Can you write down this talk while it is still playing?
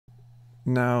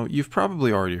Now, you've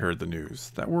probably already heard the news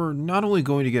that we're not only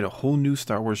going to get a whole new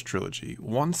Star Wars trilogy,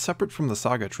 one separate from the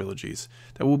saga trilogies,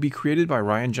 that will be created by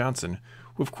Rian Johnson,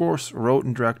 who of course wrote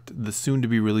and directed the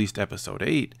soon-to-be-released Episode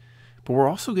 8, but we're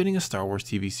also getting a Star Wars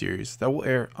TV series that will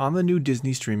air on the new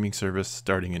Disney streaming service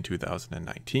starting in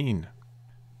 2019.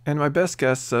 And my best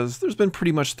guess says there's been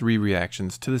pretty much three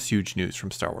reactions to this huge news from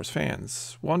Star Wars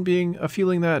fans. One being a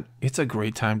feeling that it's a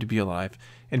great time to be alive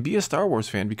and be a Star Wars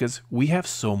fan because we have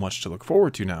so much to look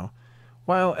forward to now.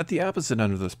 While at the opposite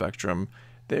end of the spectrum,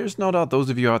 there's no doubt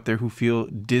those of you out there who feel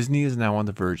Disney is now on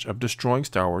the verge of destroying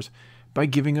Star Wars by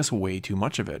giving us way too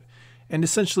much of it, and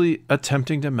essentially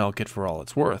attempting to milk it for all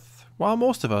it's worth, while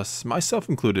most of us, myself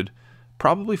included,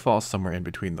 probably fall somewhere in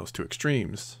between those two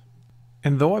extremes.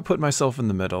 And though I put myself in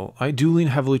the middle, I do lean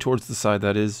heavily towards the side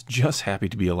that is just happy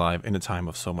to be alive in a time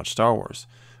of so much Star Wars.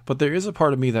 But there is a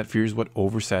part of me that fears what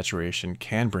oversaturation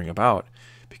can bring about,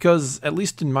 because, at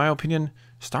least in my opinion,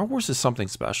 Star Wars is something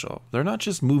special. They're not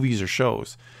just movies or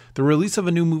shows. The release of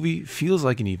a new movie feels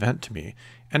like an event to me,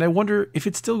 and I wonder if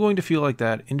it's still going to feel like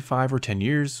that in 5 or 10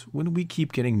 years when we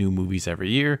keep getting new movies every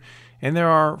year, and there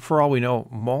are, for all we know,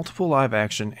 multiple live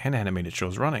action and animated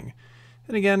shows running.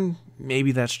 And again,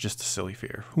 maybe that's just a silly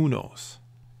fear, who knows.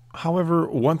 However,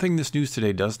 one thing this news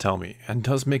today does tell me, and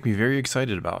does make me very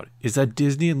excited about, is that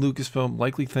Disney and Lucasfilm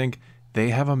likely think they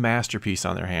have a masterpiece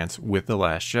on their hands with The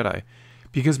Last Jedi,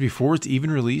 because before it's even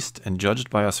released and judged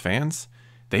by us fans,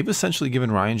 they've essentially given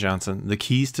Rian Johnson the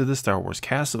keys to the Star Wars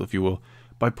castle, if you will,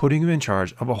 by putting him in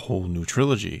charge of a whole new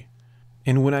trilogy.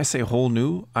 And when I say whole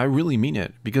new, I really mean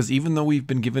it, because even though we've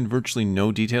been given virtually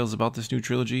no details about this new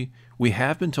trilogy, we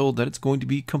have been told that it's going to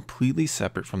be completely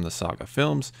separate from the saga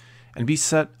films, and be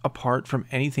set apart from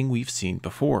anything we've seen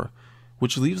before,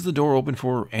 which leaves the door open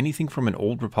for anything from an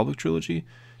Old Republic trilogy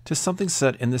to something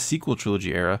set in the sequel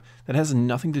trilogy era that has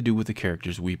nothing to do with the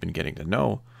characters we've been getting to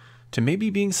know, to maybe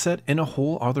being set in a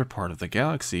whole other part of the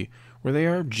galaxy where they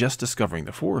are just discovering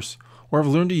the Force, or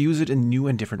have learned to use it in new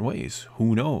and different ways,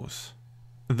 who knows.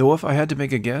 Though if I had to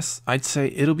make a guess, I'd say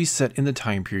it'll be set in the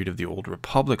time period of the Old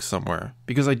Republic somewhere,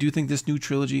 because I do think this new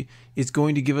trilogy is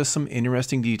going to give us some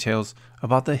interesting details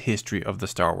about the history of the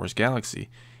Star Wars galaxy,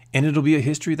 and it'll be a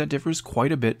history that differs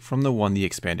quite a bit from the one the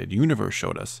expanded universe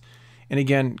showed us. And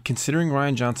again, considering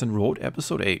Rian Johnson wrote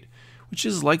Episode 8, which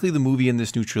is likely the movie in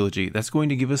this new trilogy that's going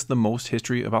to give us the most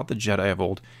history about the Jedi of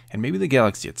old, and maybe the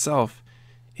galaxy itself,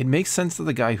 it makes sense that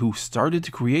the guy who started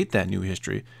to create that new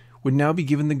history would now be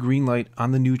given the green light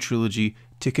on the new trilogy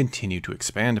to continue to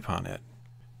expand upon it.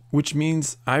 Which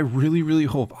means I really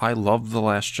hope I love The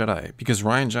Last Jedi, because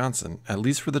Rian Johnson, at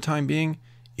least for the time being,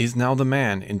 is now the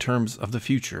man in terms of the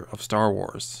future of Star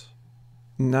Wars.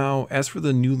 Now, as for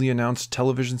the newly announced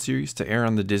television series to air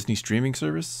on the Disney streaming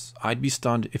service, I'd be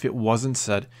stunned if it wasn't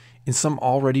set in some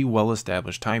already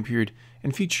well-established time period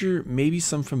and feature maybe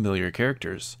some familiar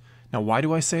characters. Now, why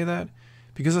do I say that?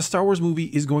 Because a Star Wars movie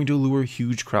is going to lure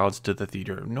huge crowds to the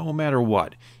theater, no matter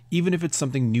what, even if it's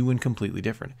something new and completely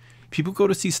different. People go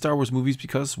to see Star Wars movies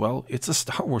because, well, it's a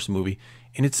Star Wars movie,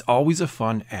 and it's always a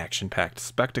fun, action-packed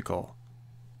spectacle.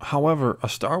 However, a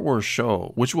Star Wars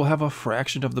show, which will have a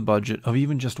fraction of the budget of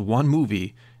even just one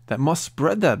movie, that must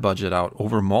spread that budget out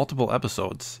over multiple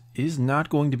episodes, is not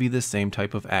going to be the same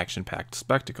type of action-packed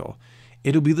spectacle.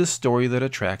 It'll be the story that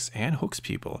attracts and hooks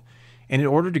people, and in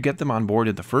order to get them on board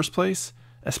in the first place,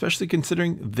 especially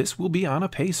considering this will be on a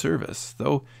pay service,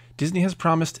 though Disney has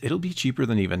promised it'll be cheaper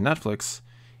than even Netflix,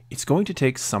 it's going to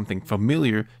take something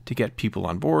familiar to get people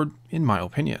on board, in my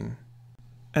opinion.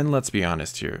 And let's be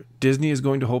honest here, Disney is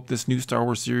going to hope this new Star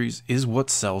Wars series is what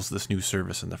sells this new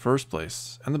service in the first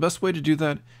place, and the best way to do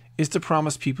that is to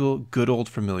promise people good old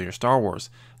familiar Star Wars,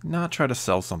 not try to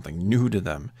sell something new to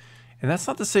them. And that's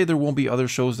not to say there won't be other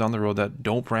shows down the road that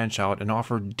don't branch out and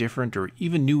offer different or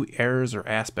even new eras or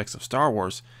aspects of Star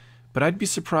Wars, but I'd be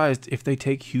surprised if they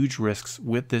take huge risks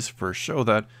with this first show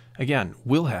that, again,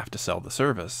 will have to sell the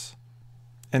service.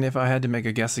 And if I had to make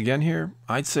a guess again here,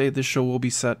 I'd say this show will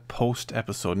be set post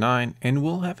Episode 9 and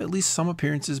will have at least some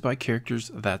appearances by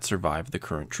characters that survived the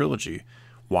current trilogy.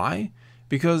 Why?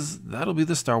 Because that'll be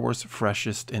the Star Wars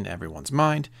freshest in everyone's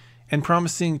mind, and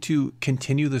promising to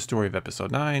continue the story of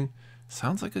Episode 9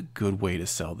 sounds like a good way to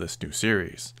sell this new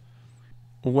series.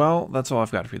 Well, that's all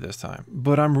I've got for you this time,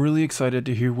 but I'm really excited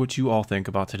to hear what you all think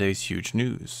about today's huge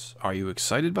news. Are you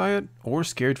excited by it, or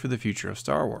scared for the future of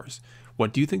Star Wars?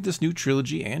 What do you think this new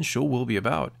trilogy and show will be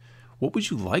about? What would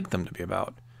you like them to be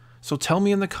about? So tell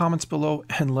me in the comments below,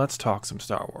 and let's talk some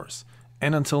Star Wars.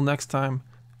 And until next time,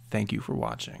 thank you for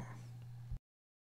watching.